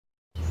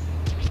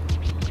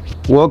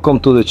Welcome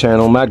to the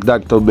channel, Mac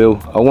Dr. Bill.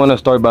 I want to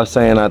start by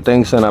saying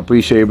thanks and I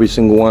appreciate every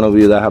single one of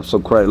you that have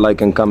subscribed,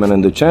 like, and comment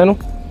on the channel.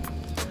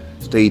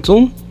 Stay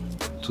tuned.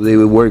 Today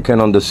we're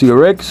working on the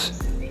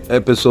CRX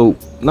episode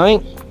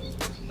 9.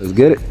 Let's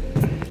get it.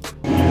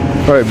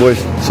 Alright boys,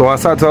 so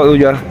as I told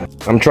you,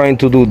 I'm trying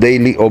to do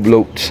daily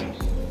uploads.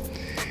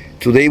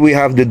 Today we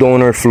have the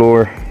donor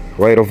floor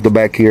right off the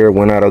back here.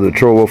 Went out of the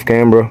throw off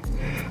camera.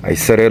 I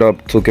set it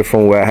up, took it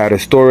from where I had a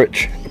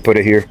storage, put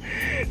it here.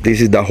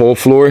 This is the whole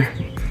floor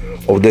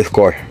of this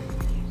car,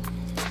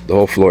 the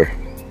whole floor.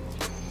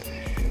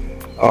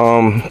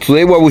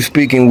 Today what we're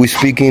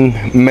speaking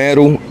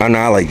metal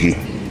analogy.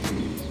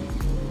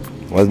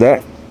 What's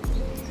that?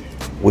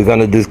 We're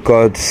gonna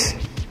discuss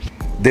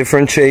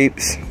different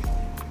shapes,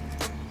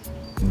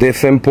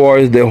 different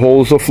parts that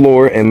holds the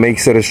floor and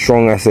makes it as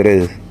strong as it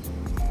is.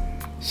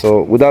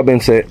 So with that being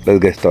said, let's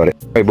get started.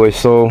 Alright boys,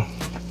 so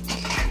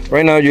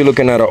right now you're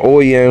looking at an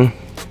OEM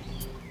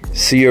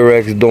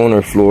CRX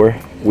donor floor.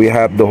 We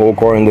have the whole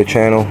car in the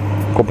channel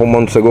a couple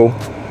months ago.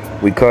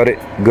 We cut it,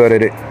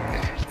 gutted it,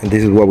 and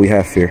this is what we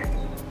have here.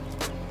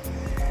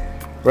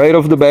 Right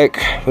off the back,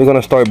 we're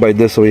gonna start by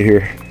this over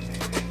here.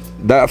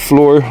 That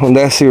floor on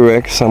that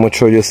CRX, I'm gonna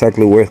show you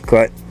exactly where it's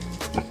cut.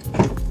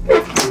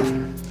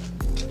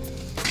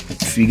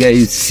 If you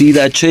guys see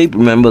that shape,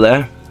 remember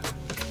that.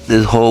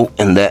 This hole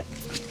and that.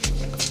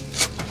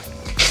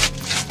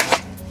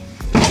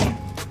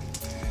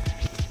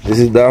 This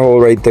is that hole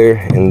right there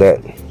and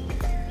that.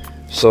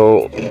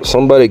 So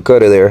somebody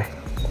cut it there.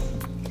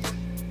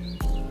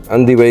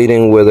 I'm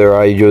debating whether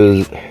I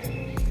just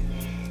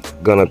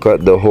gonna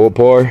cut the whole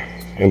part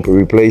and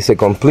replace it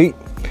complete.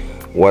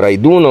 What I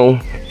do know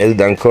is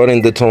that I'm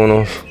cutting the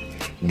tunnels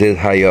this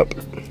high up.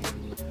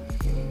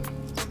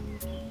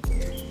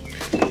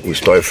 We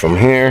start from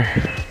here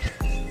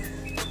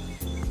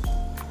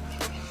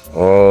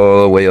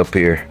all the way up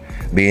here,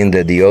 being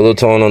that the other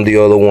tunnel on the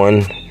other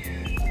one,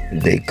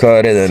 they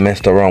cut it and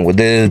messed around with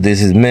this.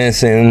 This is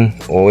missing,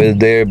 or it's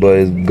there but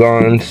it's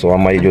gone, so I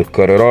might just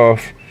cut it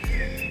off.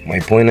 My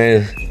point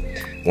is,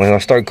 when I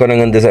start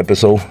cutting on this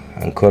episode,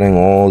 I'm cutting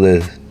all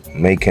this,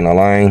 making a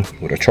line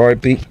with a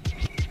Sharpie,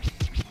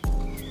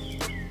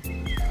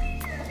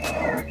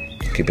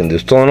 keeping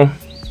this tunnel.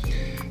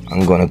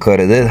 I'm gonna cut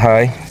it this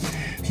high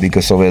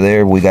because over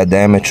there we got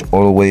damage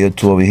all the way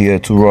to over here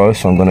to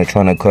rust, so I'm gonna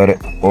try to cut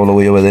it all the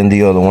way over in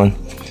the other one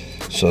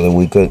so that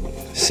we could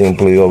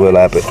simply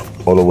overlap it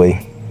all the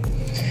way.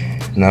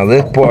 Now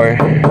this part,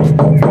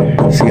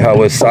 see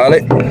how it's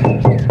solid,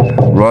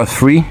 rust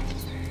free.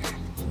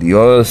 The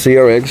other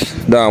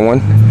CRX, that one,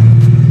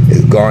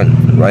 is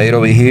gone right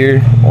over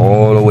here,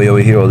 all the way over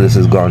here. Oh, this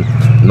is gone.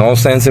 No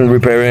sense in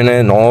repairing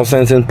it, no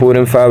sense in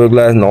putting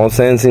fiberglass, no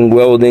sense in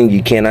welding.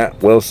 You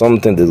cannot weld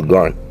something that's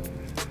gone,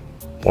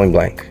 point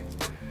blank.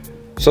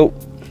 So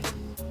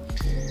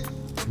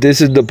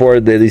this is the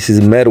part that this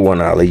is metal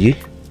analogy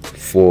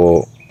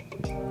for.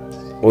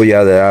 Oh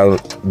yeah, that I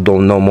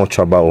don't know much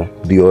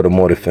about the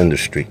automotive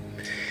industry.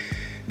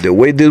 The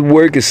way this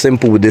works is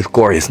simple with this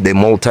car. It's the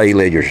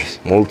multi-layers.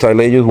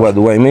 Multi-layers, what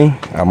do I mean?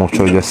 I'm gonna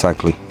show you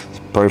exactly. It's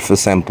perfect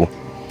simple.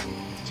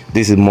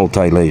 This is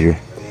multi-layer.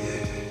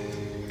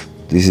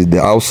 This is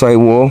the outside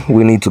wall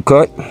we need to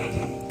cut.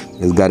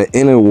 It's got an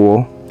inner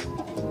wall.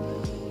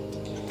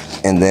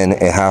 And then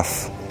it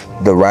has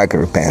the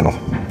rocker panel.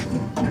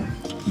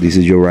 This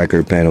is your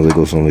rocker panel that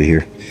goes over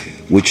here,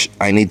 which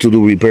I need to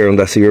do repair on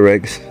that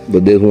CRX,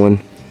 but this one,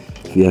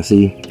 you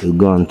see, is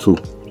gone too.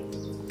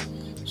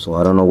 So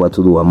I don't know what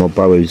to do. I'm gonna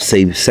probably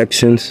save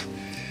sections.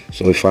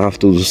 So if I have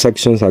to do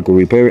sections, I could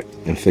repair it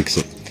and fix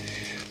it.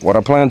 What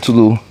I plan to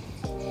do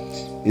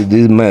is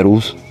these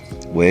metals,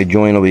 where it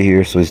join over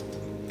here, so it's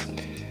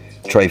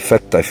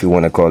trifecta if you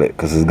want to call it,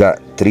 because it's got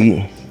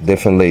 3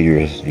 different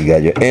layers. You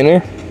got your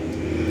inner,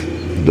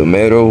 the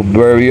metal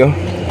barrier,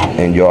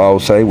 and your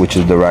outside, which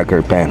is the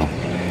rocker panel.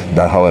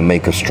 That's how it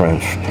makes a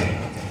strength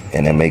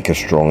and it make it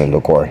strong in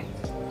the car.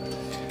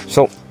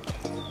 So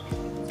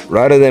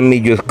rather than me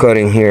just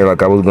cutting here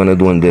like I was gonna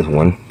do in this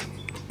one,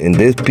 in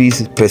this piece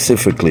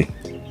specifically,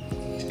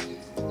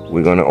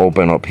 we're gonna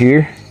open up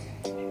here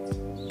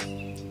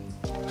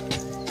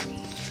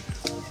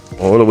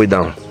all the way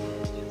down.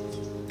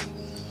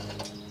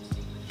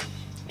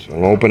 So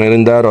I'm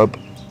opening that up,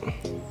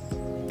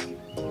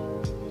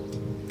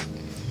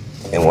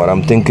 and what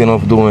I'm thinking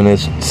of doing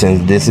is,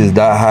 since this is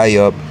that high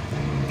up,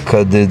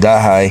 cut this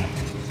that high,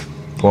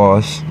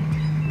 pause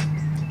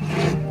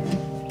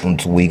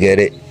until we get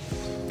it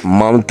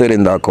mounted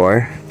in that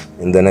car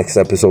in the next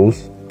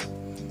episodes,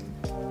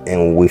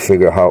 and we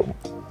figure how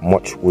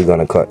much we're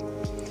gonna cut.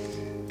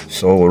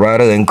 So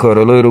rather than cut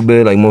a little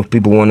bit like most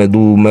people want to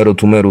do metal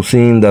to metal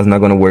seam, that's not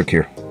gonna work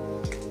here.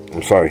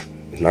 I'm sorry,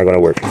 it's not gonna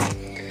work.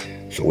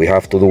 So we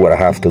have to do what I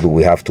have to do.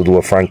 We have to do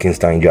a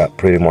Frankenstein job,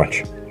 pretty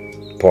much.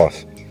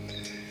 Pause.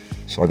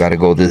 So I gotta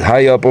go this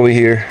high up over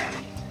here,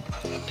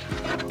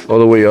 all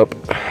the way up,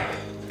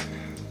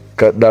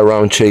 cut that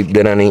round shape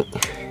that I need,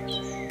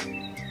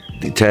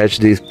 detach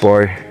this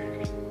part.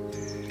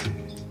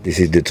 This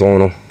is the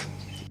tunnel.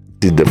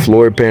 This is the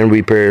floor pan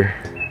repair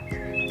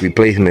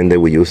replacement that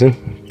we're using.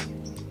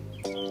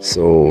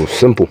 So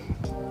simple.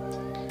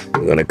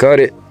 We're gonna cut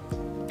it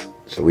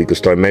so we can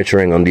start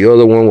measuring on the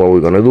other one what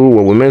we're gonna do,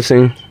 what we're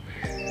missing.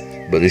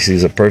 But this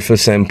is a perfect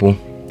sample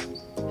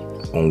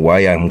on why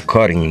I'm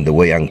cutting the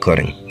way I'm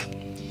cutting.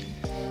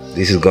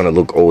 This is gonna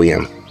look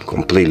OEM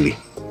completely.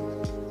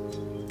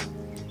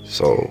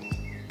 So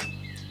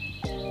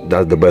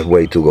that's the best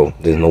way to go.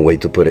 There's no way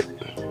to put it.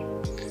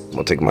 I'm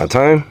gonna take my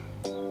time.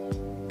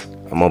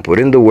 I'm gonna put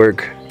in the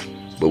work,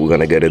 but we're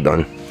gonna get it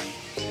done.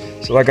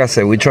 So like I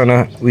said, we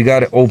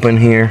got it open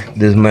here,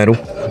 this metal.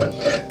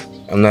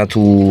 I'm not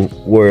too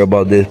worried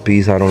about this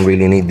piece. I don't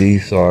really need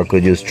these, so I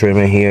could just trim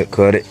it here,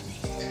 cut it.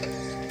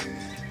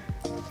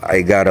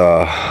 I got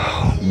a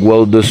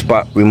welder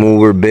spot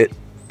remover bit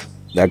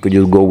that could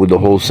just go with the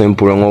whole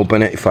simple and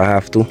open it if I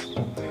have to.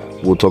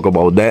 We'll talk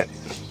about that.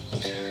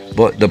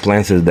 But the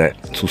plan is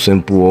that too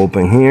simple,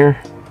 open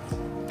here,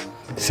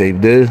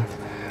 save this.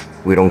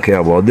 We don't care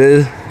about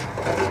this.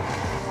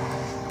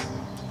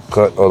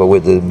 Cut all the way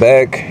to the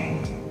back,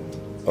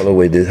 all the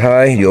way this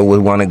high. You always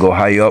want to go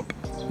high up,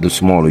 the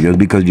smaller. Just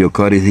because your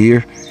cut is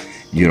here,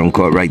 you don't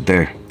cut right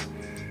there.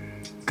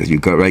 Because you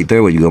cut right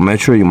there, when you go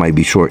measure, you might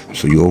be short.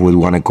 So you always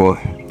want to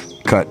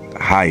cut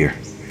higher.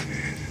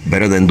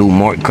 Better than do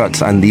more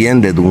cuts on the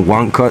end than do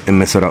one cut and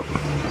mess it up.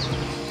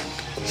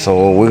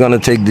 So we're gonna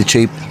take the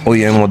cheap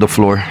OEM of the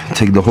floor,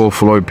 take the whole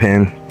floor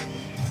pan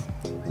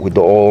with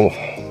the all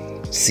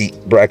seat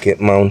bracket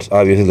mounts,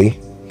 obviously.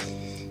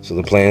 So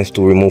the plan is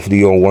to remove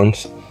the old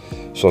ones.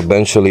 So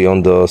eventually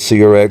on the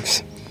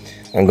CRX,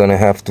 I'm gonna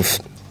have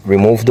to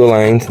remove the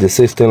lines, the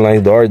system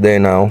lines that are there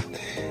now,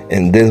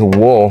 and this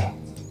wall,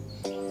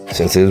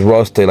 since it's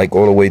rusted like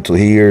all the way to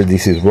here,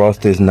 this is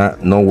rusted, it's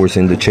not nowhere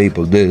in the shape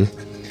of this.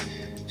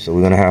 So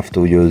we're gonna have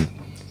to just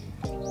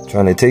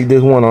trying to take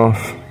this one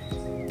off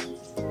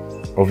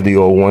of the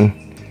old one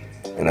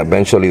and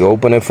eventually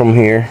open it from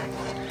here,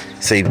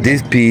 save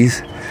this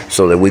piece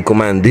so that we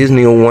command this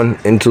new one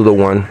into the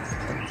one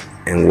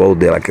and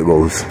weld it like it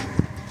goes.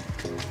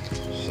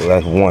 So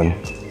that's 1,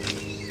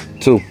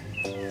 2.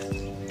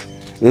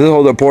 This is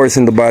all the parts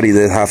in the body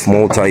that have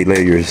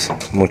multi-layers.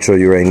 I'm gonna show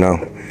you right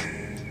now.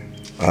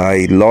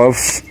 I love,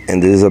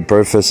 and this is a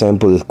perfect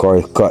sample, this car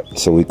is cut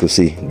so we could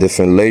see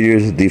different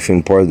layers,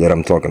 different parts that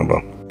I'm talking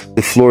about.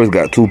 The floor's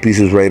got 2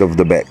 pieces right off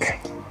the back.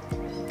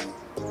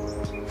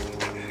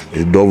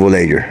 It's double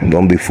layer,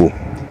 don't be fooled.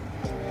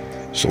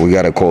 So we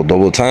gotta call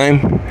double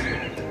time,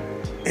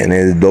 and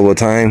it's double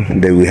time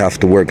that we have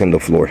to work on the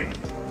floor.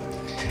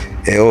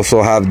 It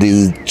also have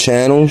these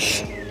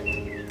channels,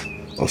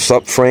 or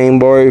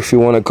subframe bar if you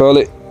want to call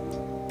it.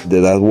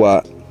 That's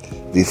what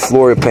the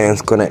floor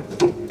pans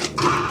connect.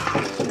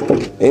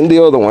 In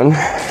the other one,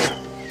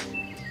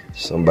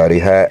 somebody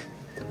had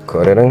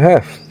cut it in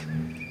half.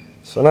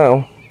 So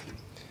now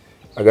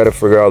I gotta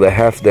figure out the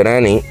half that I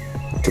need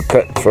to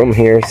cut from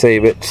here,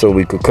 save it so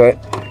we could cut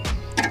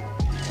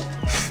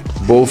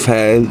both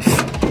halves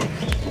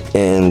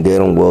and get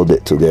them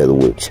welded together,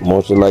 which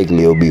most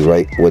likely it'll be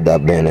right where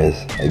that bend is.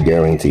 I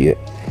guarantee it.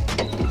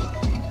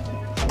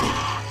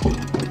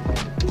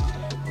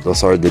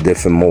 Those are the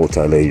different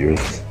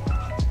multi-layers.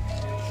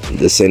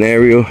 The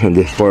scenario and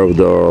this part of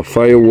the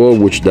firewall,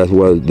 which that's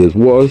what this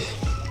was,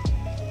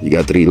 you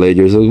got 3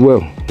 layers as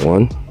well.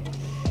 1,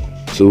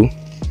 2,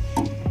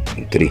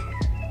 and 3.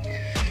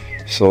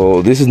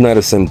 So this is not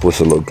as simple as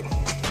it look.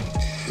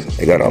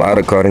 I got a lot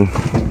of cutting,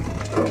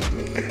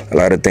 a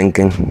lot of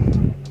thinking.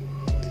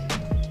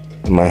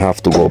 I might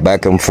have to go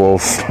back and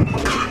forth,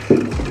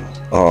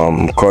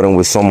 cutting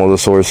with some other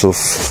source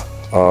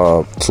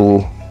of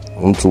tool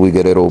until we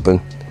get it open.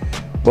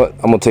 But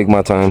I'm gonna take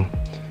my time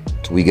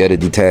till we get it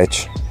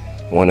detached.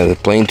 I want to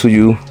explain to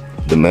you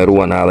the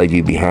metal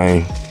analogy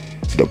behind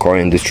the car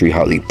industry,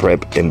 how they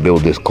prep and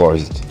build these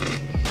cars.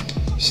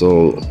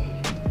 So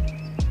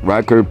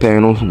rocker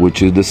panels,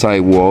 which is the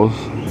side walls,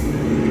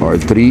 are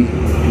 3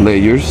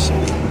 layers.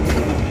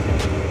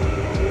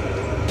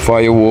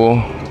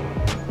 Firewall,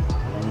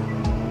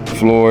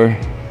 floor,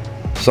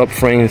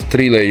 subframe is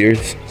 3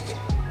 layers.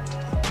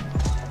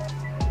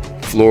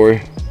 Floor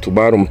to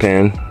bottom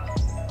pan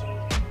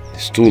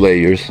is 2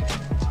 layers.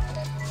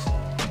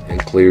 And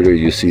clearly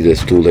you see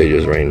there's 2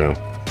 layers right now.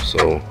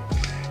 So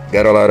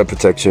got a lot of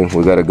protection.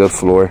 We got a good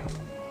floor.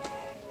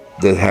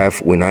 This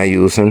half we're not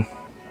using.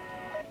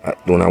 I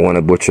do not want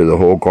to butcher the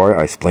whole car.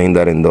 I explained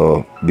that in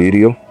the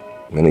video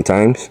many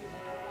times.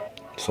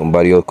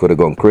 Somebody else could have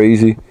gone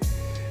crazy.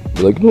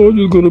 Be like, no, I'm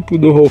just gonna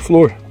put the whole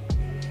floor.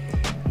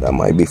 That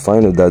might be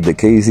fine if that's the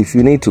case, if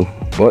you need to.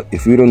 But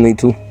if you don't need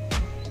to,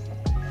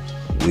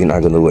 we're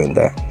not gonna win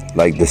that.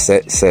 Like the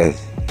set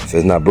says, if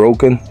it's not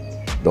broken,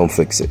 don't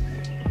fix it.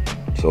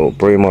 So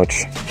pretty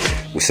much,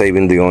 we're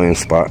saving the OEM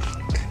spot.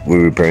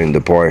 We're repairing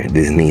the part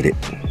that's needed,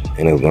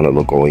 and it's gonna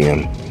look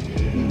OEM.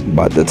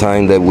 By the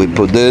time that we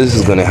put this,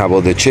 it's gonna have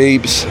all the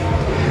shapes.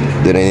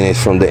 Then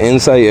it's from the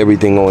inside,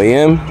 everything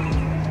OEM.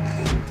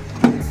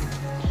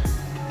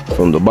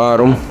 From the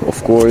bottom,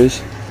 of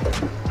course,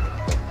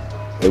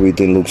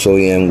 Everything looks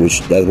OEM,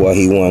 which that's what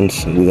he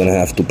wants. We're gonna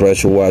have to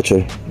pressure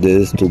washer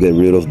this to get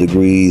rid of the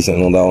grease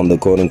and all that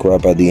undercoating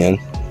crap at the end.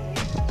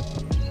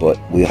 But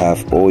we have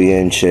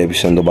OEM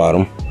shapes in the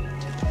bottom,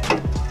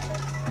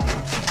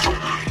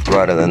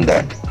 rather than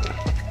that.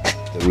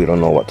 We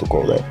don't know what to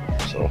call that.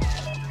 So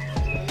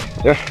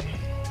yeah,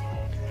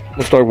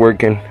 we'll start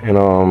working, and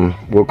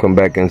we'll come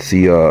back and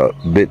see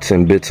bits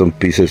and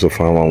pieces of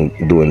how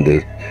I'm doing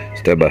this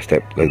step by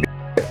step.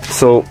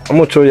 So I'm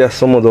gonna show you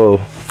some of the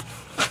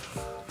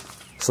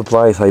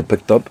supplies I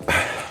picked up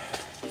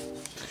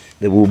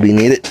that will be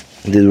needed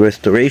in this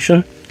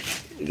restoration.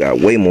 We got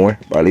way more,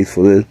 but at least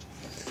for this.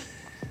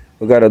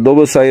 We got a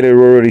double-sided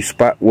rotary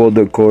spot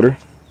welder coater.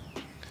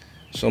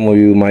 Some of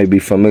you might be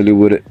familiar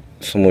with it,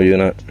 some of you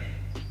not.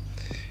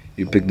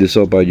 You pick this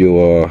up at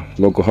your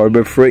local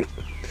Harbor Freight,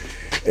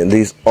 and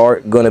these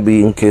are gonna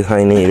be in case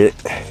I need it.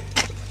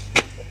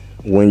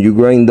 When you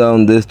grind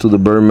down this to the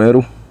bare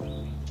metal,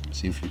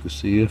 see if you can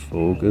see it,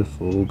 focus.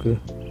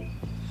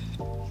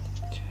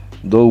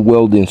 The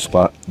welding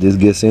spot, this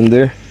gets in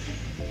there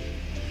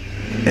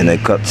and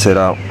it cuts it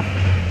out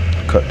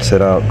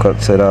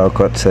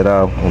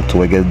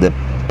until I get the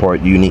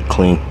part unit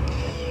clean.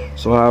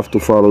 So I have to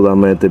follow that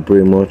method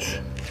pretty much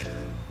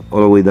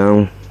all the way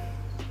down.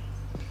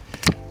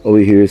 Over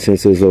here,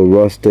 since it's all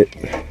rusted,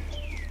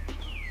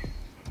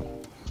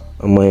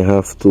 I might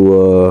have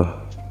to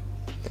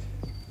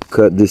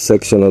cut this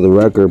section of the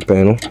rocker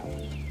panel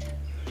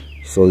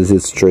so this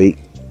is straight.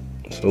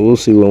 So we'll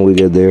see when we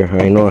get there.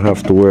 I know I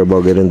have to worry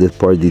about getting this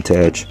part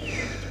detached.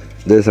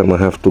 This I'm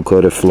gonna have to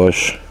cut it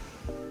flush,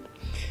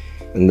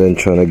 and then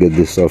trying to get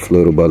this off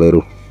little by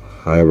little,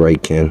 however I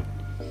can.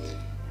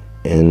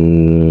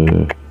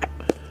 And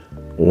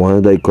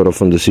once I cut off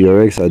from the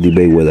CRX, I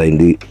debate whether I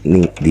need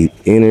the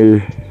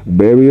inner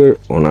barrier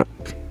or not.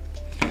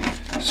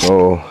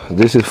 So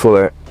this is for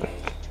that.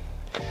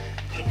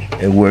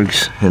 It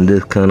works in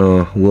this kind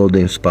of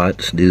welding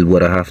spots. This is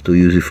what I have to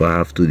use if I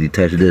have to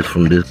detach this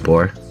from this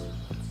part,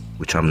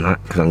 which I'm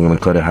not, because I'm gonna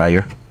cut it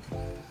higher.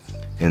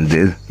 And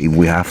this, if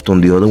we have to on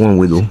the other one,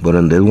 we do, but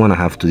on this one I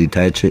have to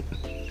detach it.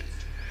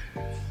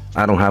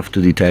 I don't have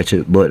to detach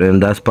it, but in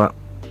that spot,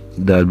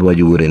 that's what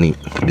you wouldn't need.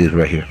 This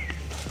right here.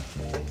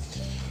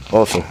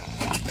 Also,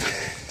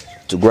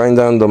 to grind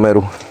down the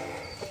metal,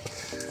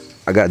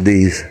 I got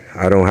these.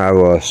 I don't have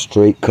a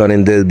straight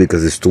cutting this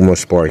because it's too much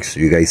sparks.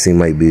 You guys see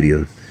my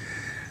videos.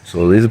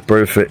 So this is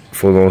perfect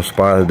for those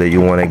spots that you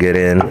want to get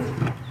in.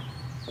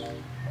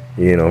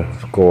 You know,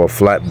 call a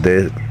flat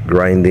disc,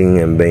 grinding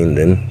and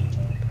bending.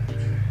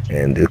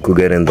 And it could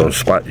get in those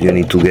spots you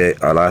need to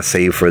get a lot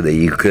safer that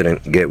you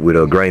couldn't get with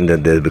a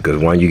grinding disc,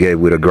 because when you get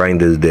with a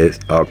grinding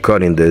disc or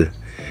cutting disc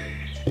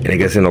and it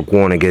gets in a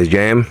corner, it gets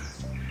jammed,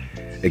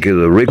 it gives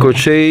a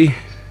ricochet,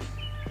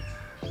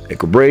 it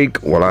could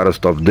break, a lot of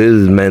stuff. This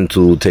is meant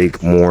to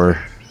take more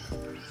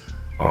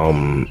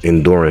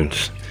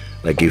endurance.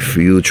 Like if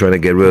you trying to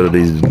get rid of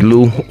this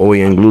glue,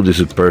 OEM glue, this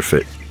is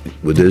perfect.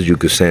 With this you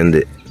could sand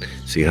it.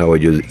 See how it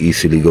just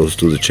easily goes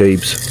to the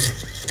shapes.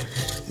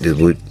 This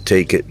would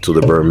take it to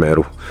the bare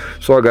metal.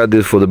 So I got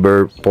this for the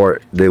bare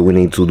part that we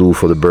need to do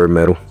for the bare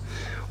metal.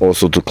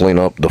 Also to clean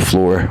up the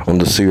floor on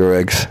the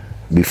CRX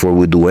before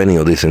we do any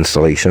of these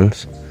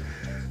installations.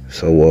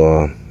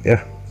 So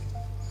yeah.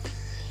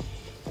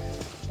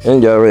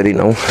 And you already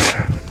know,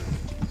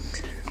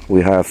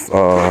 we have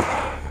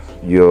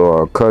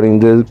your cutting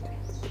disc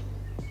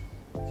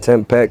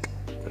 10 pack.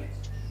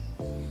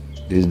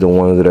 This is the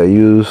one that I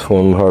use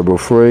from Harbor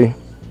Freight.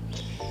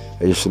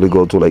 I usually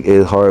go to like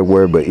 8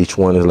 hardware, but each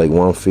one is like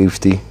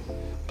 $150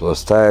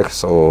 plus tax.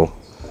 So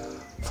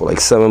for like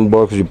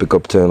 $7 you pick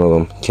up 10 of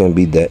them. Can't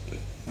beat that.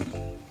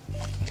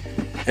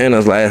 And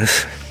as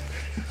last,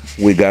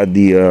 we got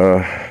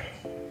the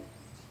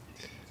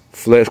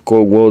flex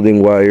core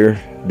welding wire.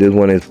 This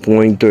one is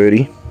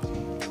 0.30.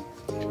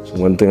 So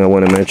one thing I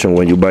want to mention,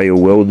 when you buy your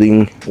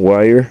welding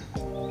wire,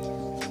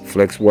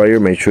 flex wire,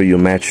 make sure you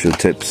match your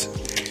tips.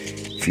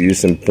 If you're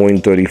using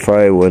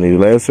 0.35 when it's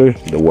lesser,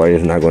 the wire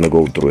is not going to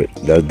go through it.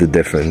 That's the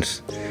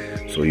difference.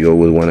 So you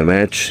always want to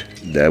match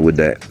that with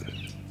that.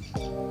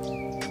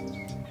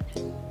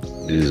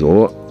 This is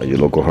all at your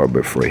local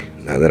Harbor Freight.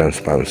 Not that I'm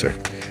sponsored,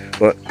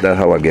 but that's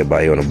how I get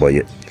by on a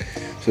budget.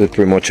 So that's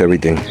pretty much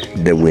everything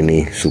that we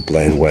need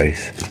supplies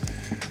wise.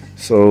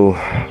 So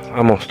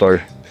I'm gonna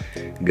start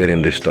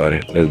getting this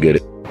started. Let's get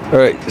it. All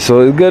right,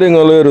 so it's getting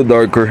a little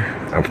darker.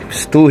 I'm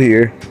still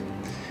here.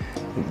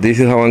 This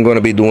is how I'm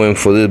gonna be doing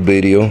for this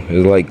video.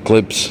 It's like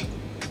clips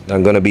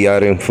I'm gonna be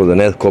adding for the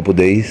next couple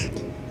days.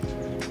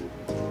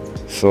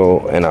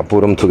 So, and I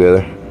put them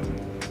together.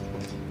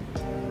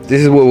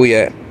 This is where we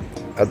at.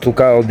 I took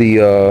out the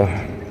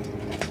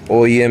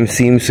OEM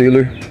seam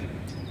sealer,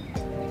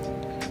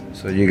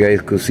 so you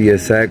guys could see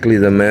exactly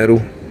the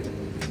metal,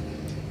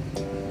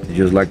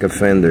 just like a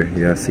fender.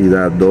 Yeah, see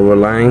that double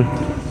line?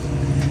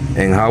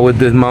 And how is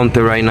this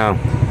mounted right now?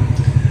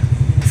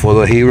 For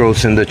the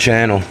heroes in the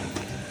channel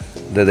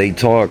that they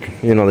talk,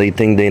 you know, they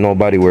think they know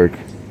body work.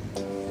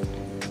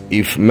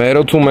 If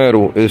metal to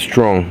metal is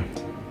strong,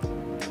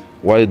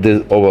 why is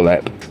this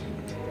overlap?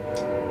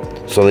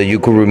 so that you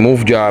could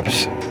remove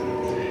jobs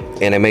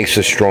and it makes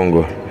it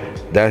stronger.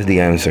 That's the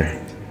answer.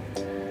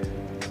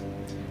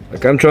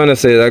 Like I'm trying to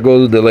say, that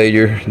goes the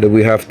layer that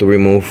we have to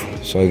remove.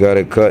 So I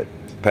gotta cut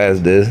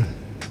past this,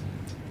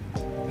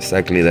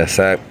 exactly that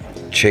sap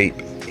shape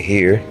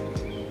here,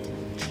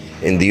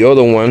 and the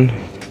other one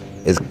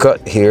is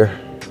cut here.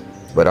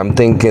 But I'm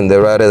thinking that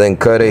rather than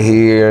cut it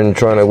here and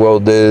trying to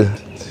weld this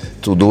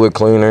to do it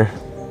cleaner,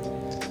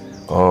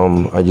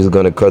 I'm just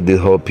gonna cut this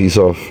whole piece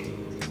off.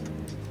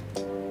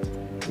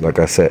 Like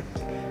I said,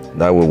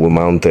 that way we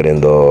mount it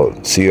in the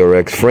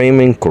CRX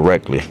framing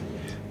correctly.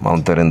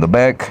 Mount it in the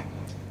back,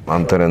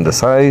 mount it in the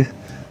side,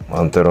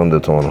 mount it on the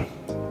tonneau.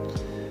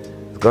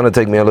 It's gonna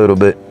take me a little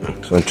bit,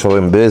 so I'm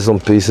showing bits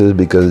and pieces,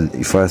 because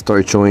if I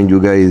start showing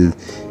you guys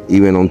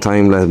even on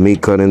time lapse me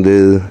cutting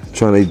this,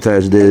 trying to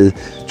detach this,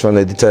 trying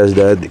to detach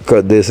that,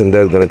 cut this and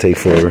that's gonna take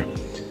forever.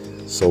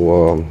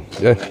 So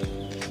yeah,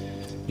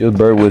 just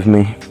bear with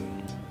me,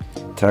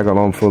 tag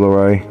along for the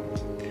ride,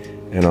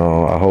 and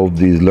I hope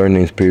this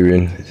learning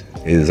experience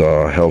is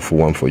a helpful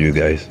one for you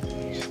guys.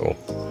 So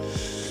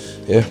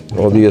yeah,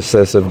 all the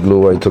excessive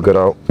glue I took it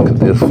out.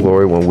 This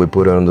floor, when we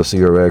put it on the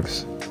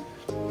CRX,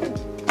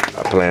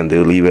 I plan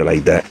to leave it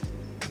like that,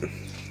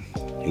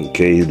 in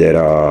case that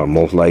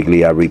most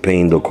likely I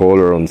repaint the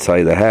color on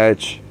side the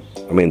hatch,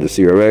 I mean the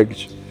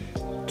CRX,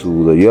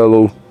 to the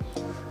yellow.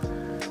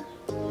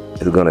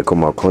 It's gonna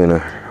come out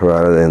cleaner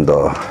rather than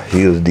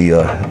use the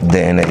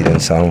detonating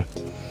sound.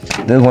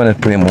 This one is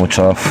pretty much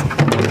off.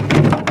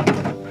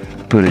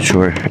 Pretty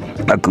sure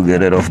I could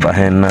get it off by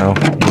hand now.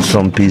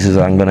 Some pieces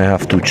I'm gonna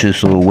have to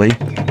chisel away,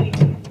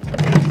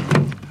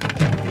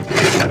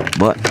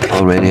 but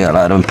already a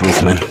lot of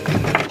improvement.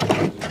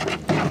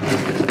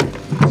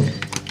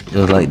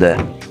 Just like that.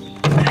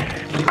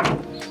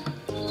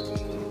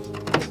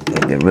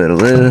 Get rid of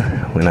this.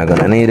 We're not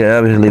gonna need it.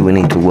 Obviously, we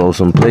need to weld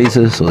some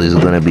places, so this is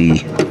gonna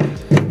be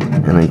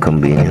an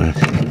inconvenience.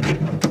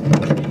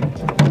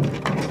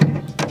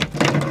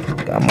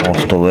 Got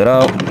most of it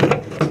out.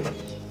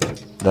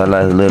 That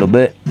last little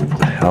bit,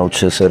 I'll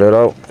chisel it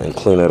out and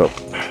clean it up.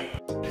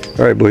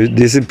 Alright boys,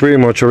 this is pretty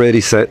much already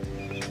set.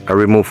 I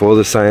removed all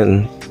the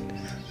sound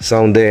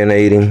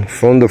detonating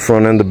from the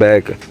front and the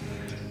back.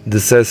 The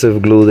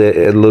excessive glue that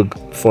it looked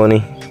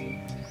funny.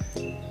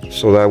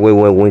 So that way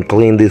when we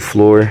clean this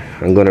floor,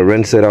 I'm gonna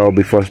rinse it out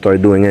before I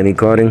start doing any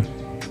cutting.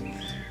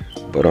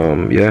 But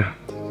yeah,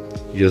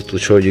 just to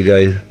show you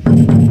guys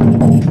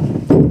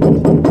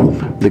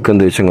the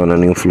condition on a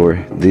new floor.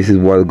 This is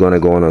what's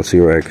gonna go on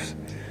CRX.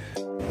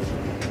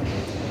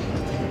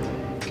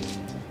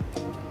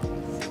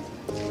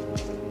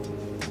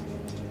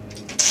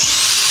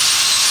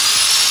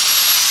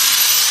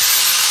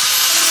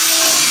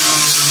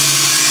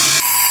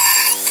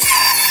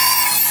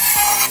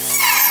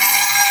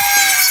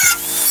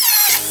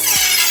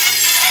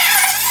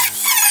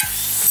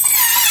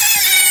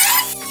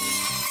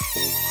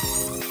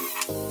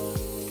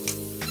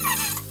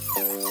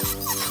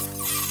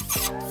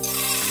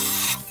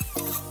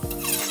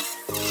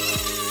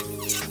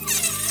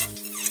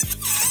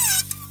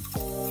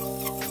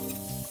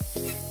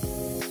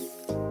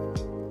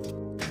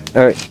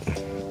 Alright,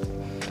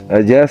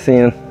 as you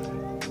seen,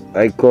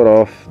 I cut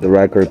off the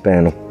rocker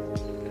panel.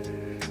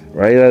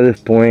 Right at this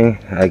point,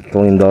 I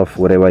cleaned off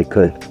whatever I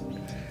could.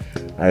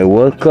 I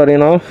was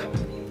cutting off,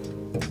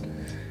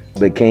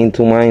 but came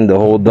to mind the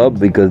hold up,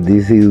 because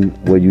this is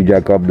where you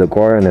jack up the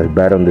car and it's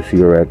bad on the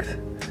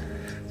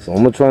CRX. So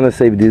I'm trying to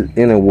save this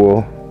inner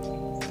wall,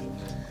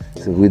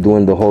 since we're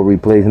doing the whole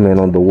replacement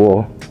on the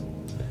wall.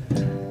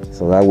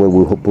 So that way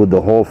we'll put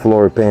the whole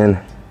floor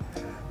pan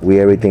with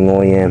everything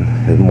OEM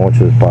as much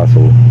as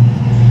possible.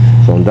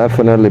 So I'm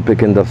definitely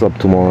picking this up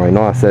tomorrow. I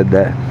know I said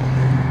that,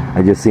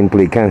 I just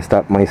simply can't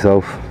stop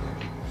myself.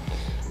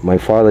 My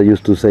father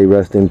used to say,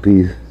 rest in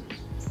peace,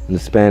 in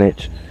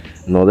Spanish,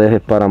 no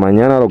dejes para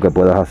mañana lo que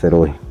puedas hacer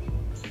hoy.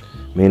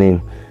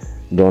 Meaning,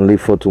 don't live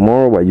for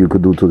tomorrow what you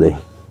could do today.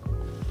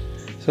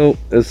 So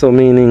it's a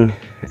meaning,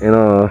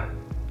 and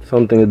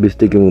something that's been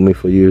sticking with me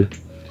for years.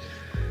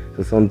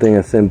 So something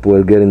as simple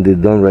as getting this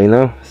done right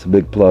now, it's a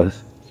big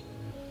plus.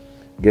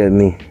 Get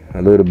me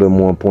a little bit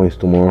more points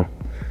tomorrow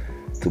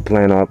to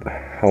plan up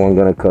how I'm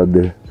gonna cut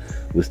this.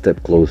 We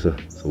step closer.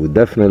 So we're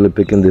definitely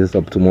picking this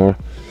up tomorrow.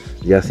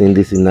 Yeah, seen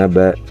this is not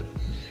bad.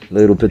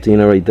 Little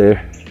patina right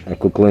there. I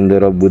could clean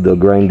that up with the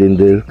grinding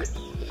disc,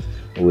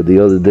 or with the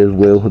other disc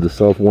wheel, the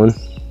soft one.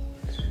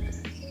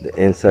 The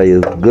inside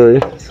is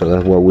good, so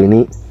that's what we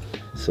need.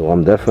 So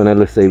I'm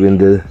definitely saving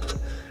this.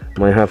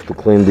 Might have to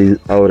clean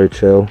the outer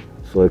shell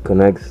so it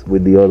connects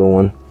with the other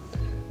one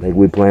like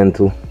we plan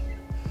to.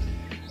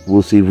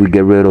 We'll see if we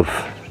get rid of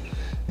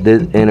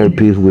this inner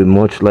piece. We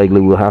much likely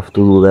will have to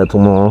do that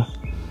tomorrow.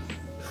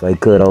 If I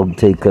could, I'll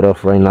take it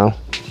off right now.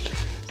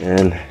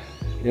 And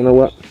you know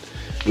what,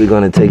 we're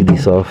gonna take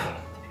this off,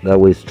 that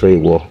way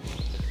straight wall.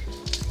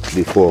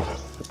 Before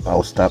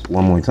I'll stop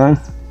one more time,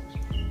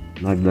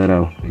 knock that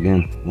out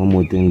again. One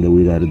more thing that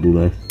we gotta do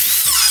left.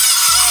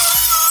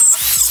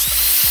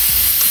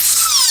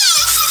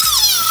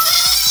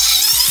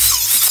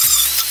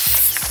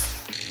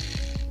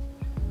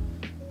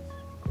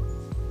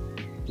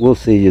 We'll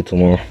see you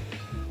tomorrow.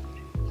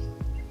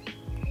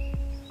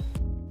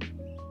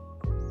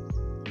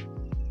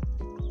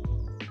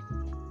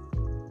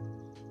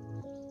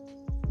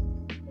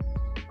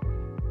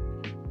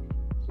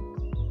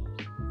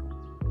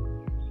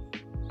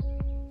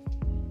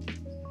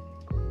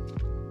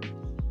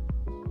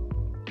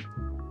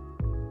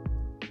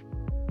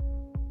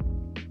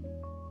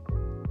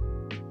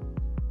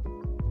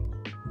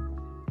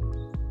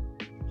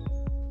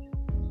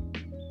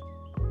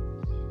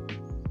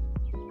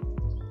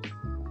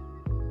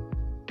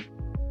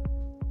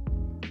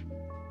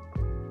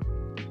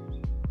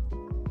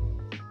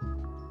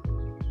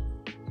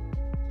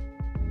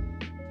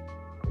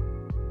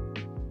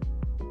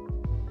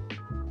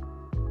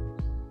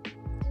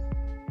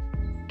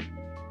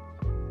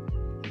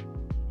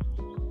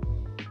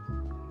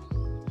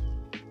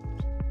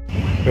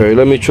 Alright,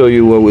 let me show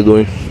you what we're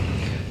doing.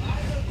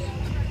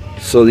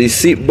 So the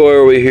seat bar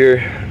over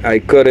here, I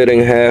cut it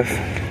in half.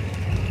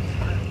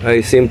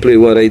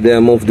 What I did, I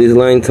moved this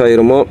line, tied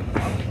them up.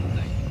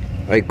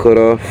 I cut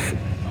off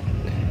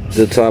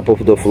the top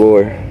of the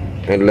floor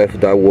and left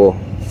that wall.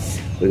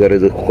 We gotta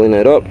clean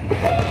it up.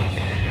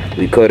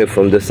 We cut it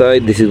from the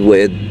side. This is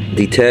where it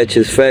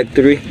detaches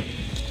factory.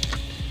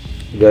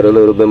 Got a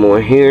little bit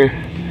more here.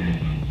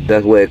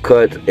 That's where it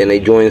cut and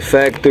it joins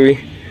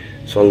factory.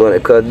 So I'm gonna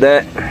cut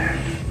that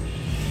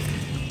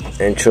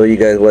and show you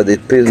guys what this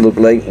piece look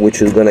like,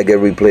 which is gonna get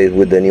replaced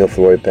with the new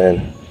floor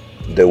pan.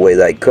 The way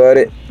I cut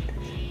it,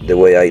 the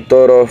way I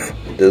thought of,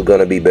 this is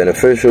gonna be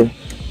beneficial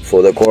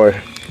for the car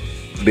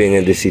being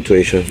in this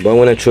situation. But I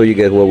wanna show you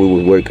guys what we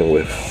were working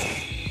with.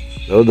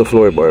 That was the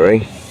floor bar,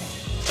 right?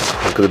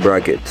 Look at the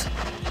brackets.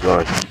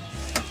 Gone.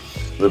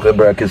 Look at the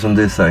brackets on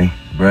this side,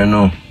 brand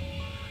new.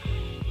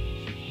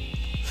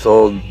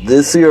 So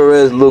this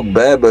CRS look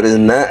bad, but it's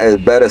not as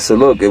bad as it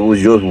look. It was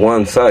just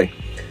one side.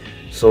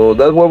 So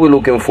that's what we're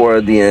looking for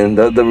at the end.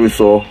 That's the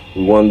result.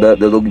 We want that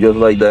to look just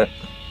like that.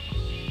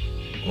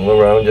 Go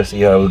around, just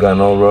see how we got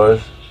no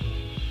rust.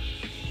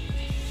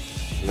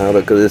 Now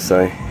look at this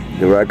side.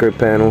 The rocker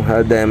panel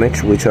had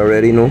damage, which I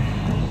already knew.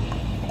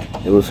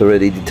 It was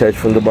already detached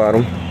from the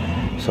bottom.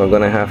 So I'm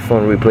gonna have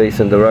fun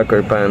replacing the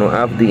rocker panel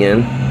at the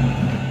end.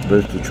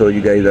 Just to show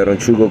you guys I don't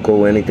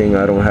sugarcoat anything,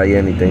 I don't hide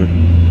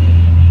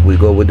anything. We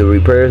go with the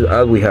repairs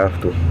as we have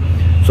to.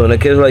 So in a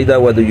case like that,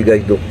 what do you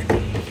guys do?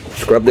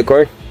 Scrap the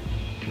car?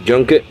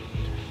 Junk it?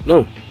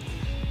 No.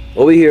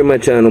 Over here on my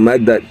channel,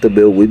 Mac Doctor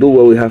Build, we do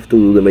what we have to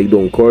do to make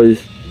those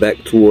cars back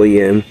to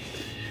OEM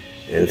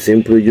and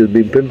simply just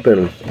be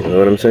pimping them. You know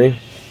what I'm saying?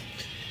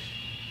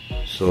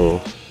 So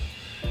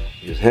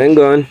just hang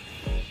on,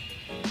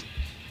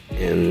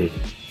 and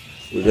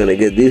we're gonna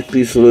get this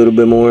piece a little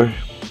bit more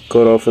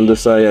cut off on the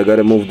side. I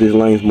gotta move these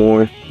lines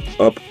more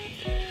up,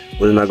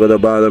 but it's not gonna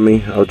bother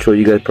me. I'll show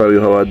you guys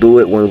probably how I do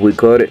it once we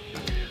cut it.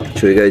 I'll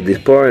show you guys this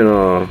part,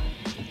 and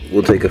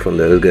we'll take it from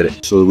there. Let's get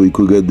it. So we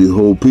could get the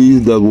whole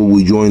piece. That's what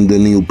we joined the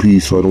new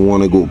piece. So I don't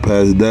want to go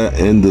past that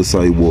and the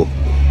sidewall.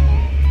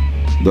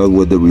 That's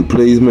what the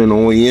replacement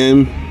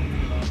OEM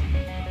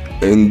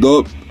end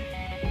up.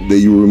 Then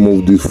you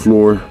remove this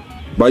floor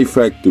by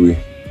factory.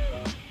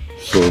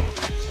 So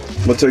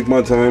I'm gonna take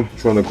my time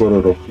trying to cut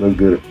it off. Let's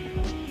get it.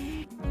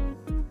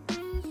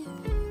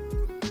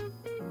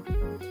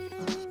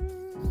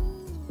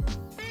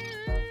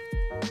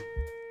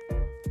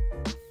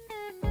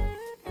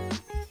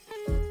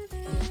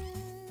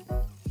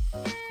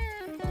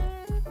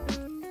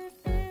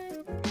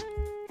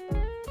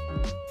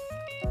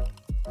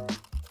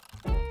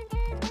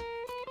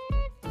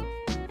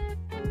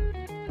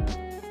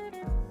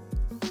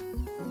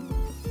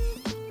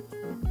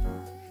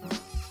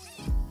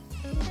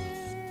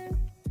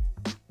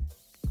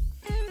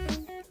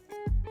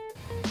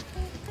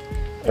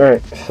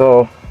 Alright,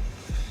 so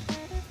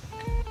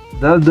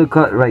that's the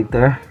cut right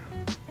there.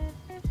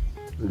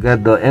 We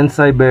got the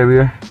inside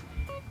barrier,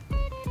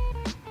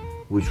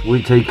 which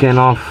we taken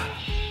off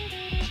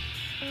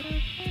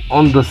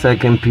on the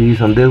second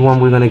piece. On this one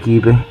we're gonna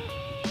keep it.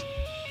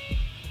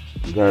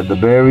 We got the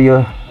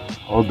barrier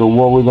of the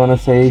wall we're gonna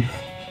save.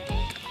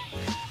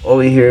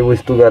 Over here we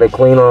still gotta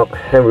clean up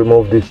and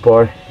remove this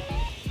part.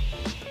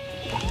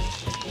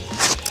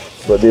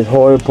 But this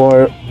whole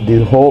part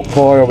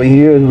over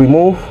here is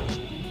removed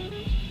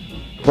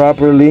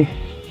properly.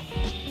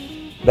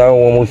 That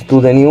one was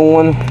still the new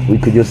one. We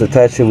could just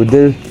attach it with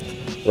this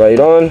right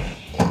on,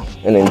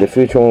 and in the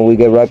future when we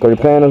get rocker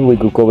panels, we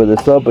could cover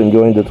this up and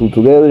join the two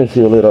together and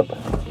seal it up.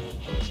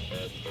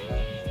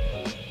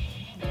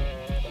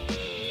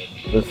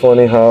 It's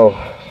funny how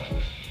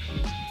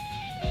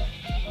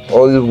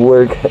all this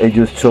work, it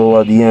just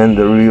show at the end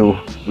the real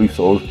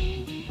result,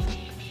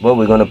 but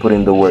we're gonna put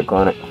in the work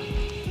on it.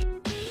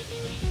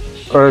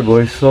 Alright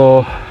boys,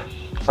 so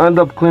I end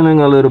up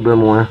cleaning a little bit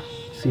more.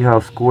 See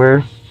how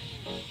square?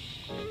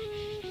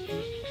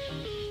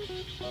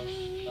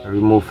 I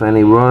remove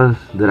any runs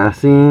that I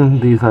seen.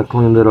 These I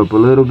cleaned it up a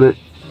little bit.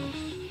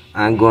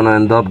 I'm gonna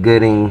end up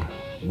getting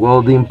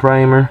welding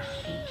primer,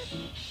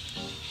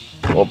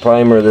 or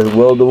primer that's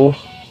weldable,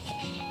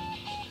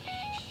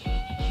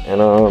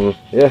 And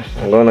yeah,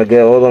 I'm gonna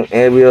get all the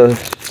areas,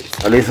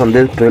 at least on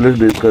this pillars,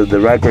 because the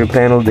rocker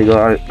panels, they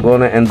are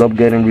gonna end up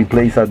getting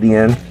replaced at the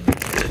end.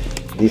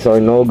 These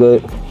are no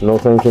good, no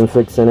sense in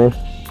fixing it.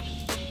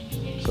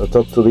 So I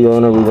talked to the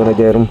owner, we're gonna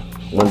get them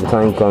when the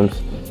time comes.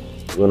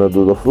 We're gonna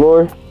do the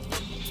floor,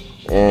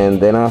 and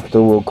then after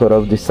we'll cut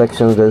off the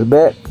sections that's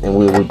bad, and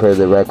we'll repair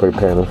the rocker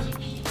panels.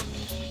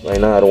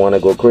 Right now I don't want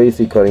to go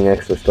crazy cutting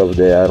extra stuff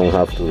there. I don't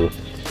have to.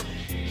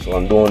 So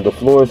I'm doing the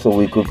floor so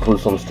we could put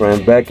some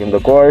strength back in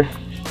the car,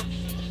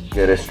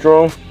 get it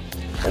strong,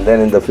 and then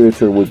in the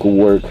future we could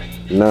work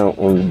now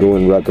on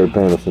doing rocker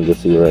panels in the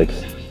CRX.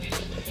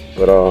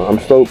 But I'm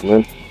stoked,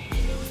 man.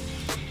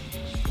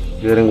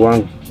 Getting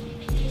one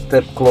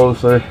step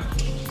closer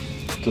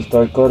to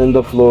start cutting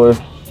the floor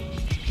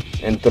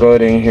and throw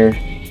it in here.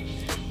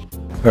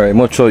 All right, I'm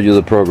gonna show you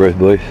the progress,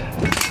 boys.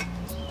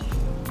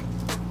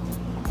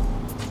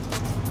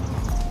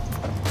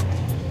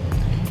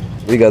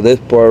 We got this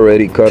part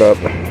already cut up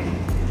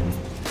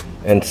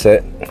and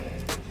set.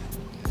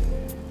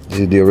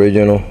 This is the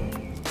original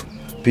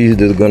piece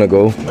that's gonna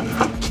go,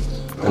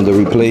 and the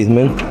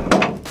replacement.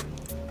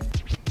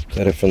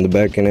 Got it from the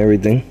back and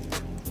everything.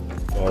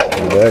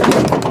 From the back.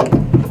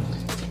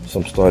 So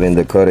I'm starting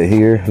to cut it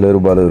here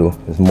little by little.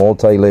 It's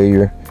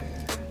multi-layer,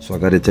 so I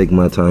gotta take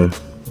my time.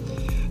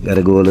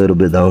 Gotta go a little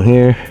bit down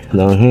here,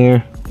 down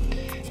here.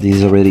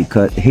 These already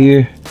cut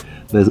here,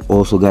 but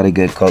also gotta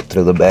get cut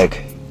to the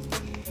back.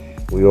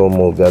 We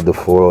almost got the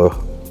 4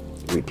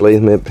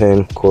 replacement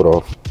pin cut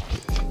off.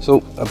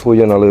 So I put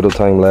in a little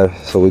time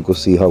lapse so we could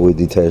see how we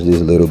detach this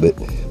a little bit.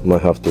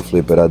 Might have to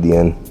flip it at the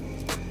end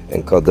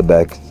and cut the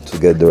back to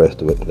get the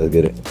rest of it. Let's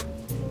get it.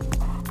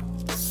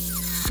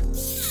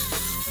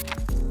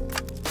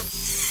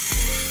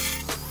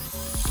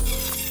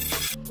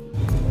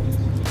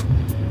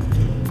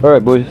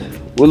 Alright boys,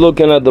 we're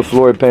looking at the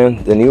floor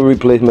pan, the new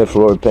replacement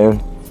floor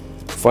pan.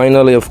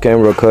 Finally off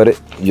camera cut it,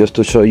 just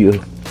to show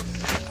you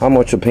how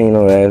much a pain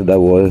in the ass that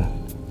was,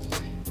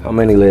 how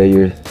many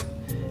layers,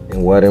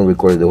 and why I didn't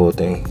record the whole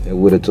thing. It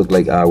would have took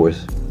like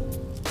hours.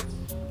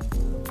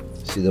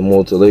 See the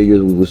multi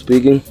layers we were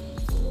speaking?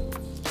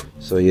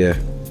 So yeah,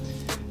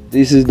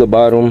 this is the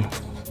bottom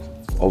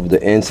of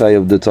the inside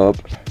of the top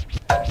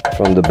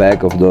from the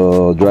back of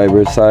the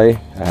driver's side.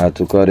 I had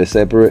to cut it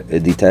separate.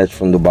 It detached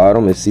from the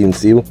bottom. It's seam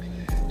seal.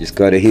 Just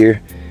cut it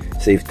here,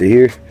 safety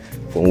here.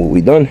 From what we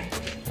done.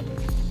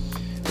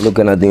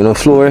 Looking at the new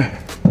floor.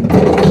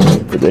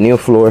 With the new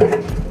floor,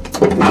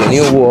 with the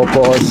new wall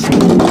parts.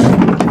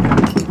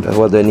 That's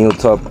what the new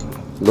top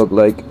look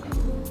like.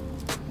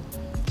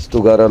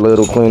 Still got a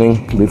little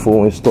cleaning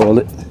before we install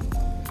it.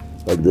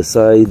 Like the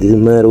side, this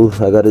metal,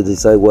 I gotta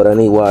decide what I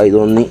need, what I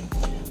don't need.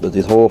 But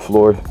this whole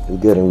floor is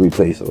getting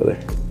replaced over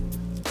there.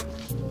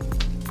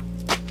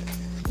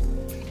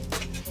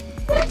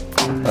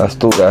 I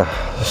still got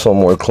some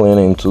more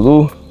cleaning to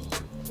do,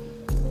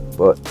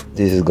 but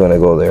this is gonna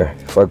go there.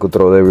 If I could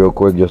throw that real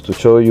quick just to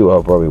show you,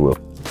 I probably will.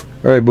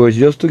 Alright boys,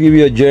 just to give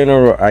you a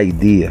general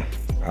idea,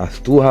 I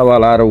still have a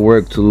lot of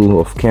work to do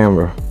off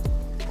camera.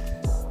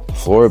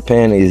 Floor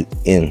pan is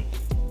in.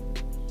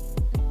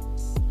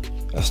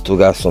 I still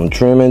got some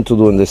trimming to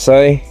do on the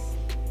side,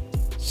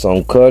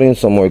 some cutting,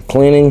 some more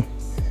cleaning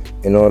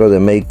in order to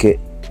make it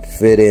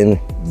fit in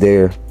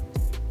there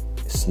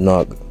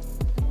snug.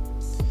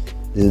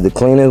 This is the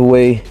cleanest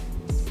way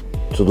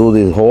to do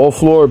this whole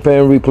floor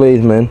pan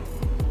replacement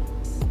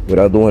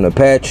without doing a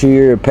patch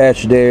here, a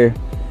patch there,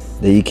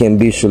 that you can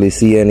visually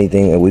see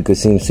anything, and we could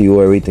see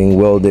everything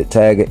welded,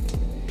 tag it,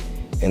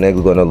 and it's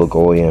gonna look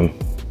OEM.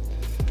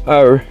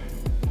 Alright,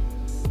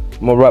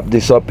 I'm gonna wrap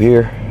this up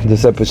here,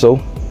 this episode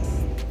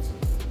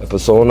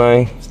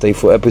 9. Stay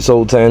for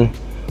episode 10,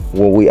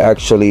 where we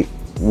actually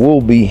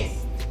will be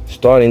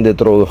starting to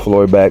throw the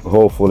floor back,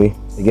 hopefully.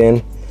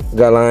 Again,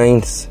 got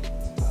lines,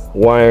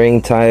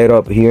 wiring tied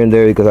up here and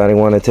there because I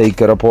didn't want to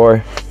take it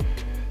apart.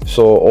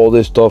 So all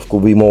this stuff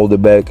could be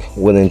molded back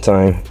within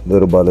time,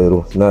 little by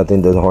little.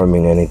 Nothing that's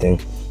harming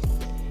anything.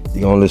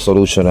 The only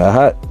solution I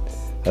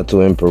had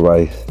to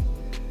improvise.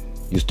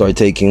 You start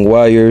taking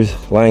wires,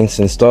 lines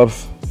and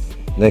stuff.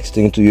 Next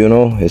thing to you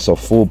know, it's a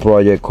full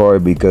project car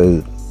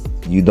because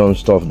you done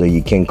stuff that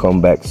you can't come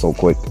back so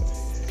quick.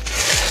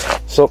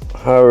 So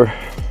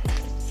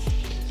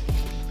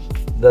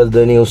that's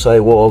the new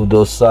sidewall of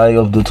the side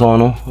of the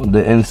tunnel,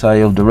 the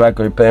inside of the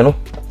rocker panel.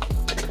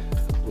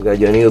 We got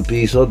your new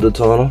piece of the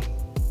tunnel,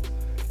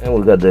 and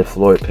we got the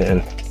floor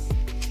pan.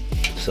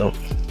 So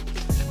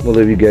we'll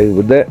leave you guys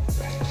with that.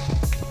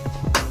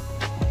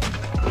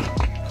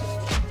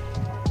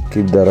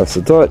 Keep that as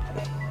a thought.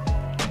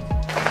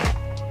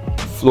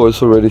 Floor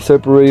is already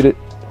separated.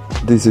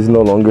 This is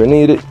no longer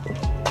needed.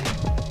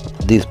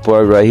 This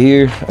part right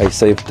here, I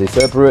safely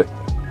separate.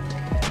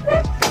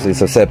 This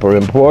is a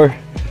separate part,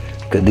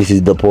 because this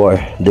is the part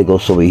that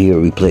goes over here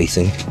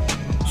replacing.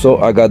 So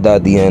I got that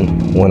at the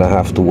end when I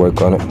have to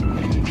work on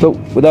it. So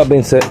with that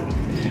being said,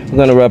 I'm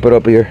gonna wrap it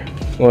up here.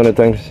 I want to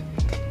thank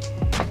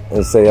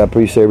and say I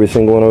appreciate every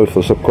single one of you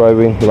for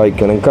subscribing,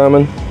 liking, and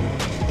comment.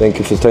 Thank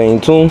you for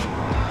staying tuned.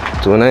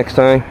 Till next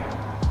time,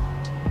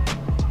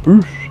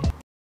 Peace.